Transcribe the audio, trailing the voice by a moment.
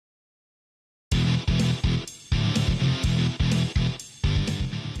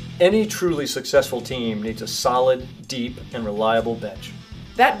Any truly successful team needs a solid, deep, and reliable bench.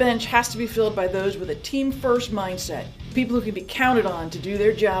 That bench has to be filled by those with a team-first mindset, people who can be counted on to do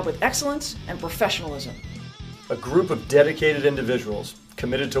their job with excellence and professionalism. A group of dedicated individuals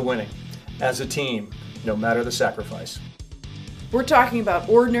committed to winning, as a team, no matter the sacrifice. We're talking about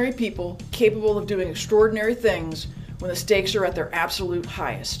ordinary people capable of doing extraordinary things when the stakes are at their absolute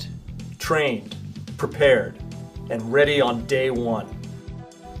highest. Trained, prepared, and ready on day one.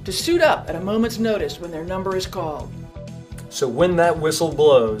 To suit up at a moment's notice when their number is called. So when that whistle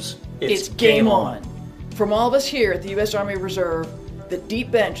blows, it's game on. From all of us here at the U.S. Army Reserve, the deep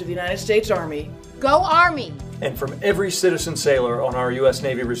bench of the United States Army, Go Army! And from every citizen sailor on our U.S.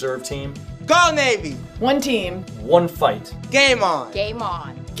 Navy Reserve team, Go Navy! one team, one fight. Game on! Game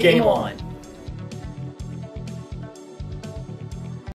on! game on.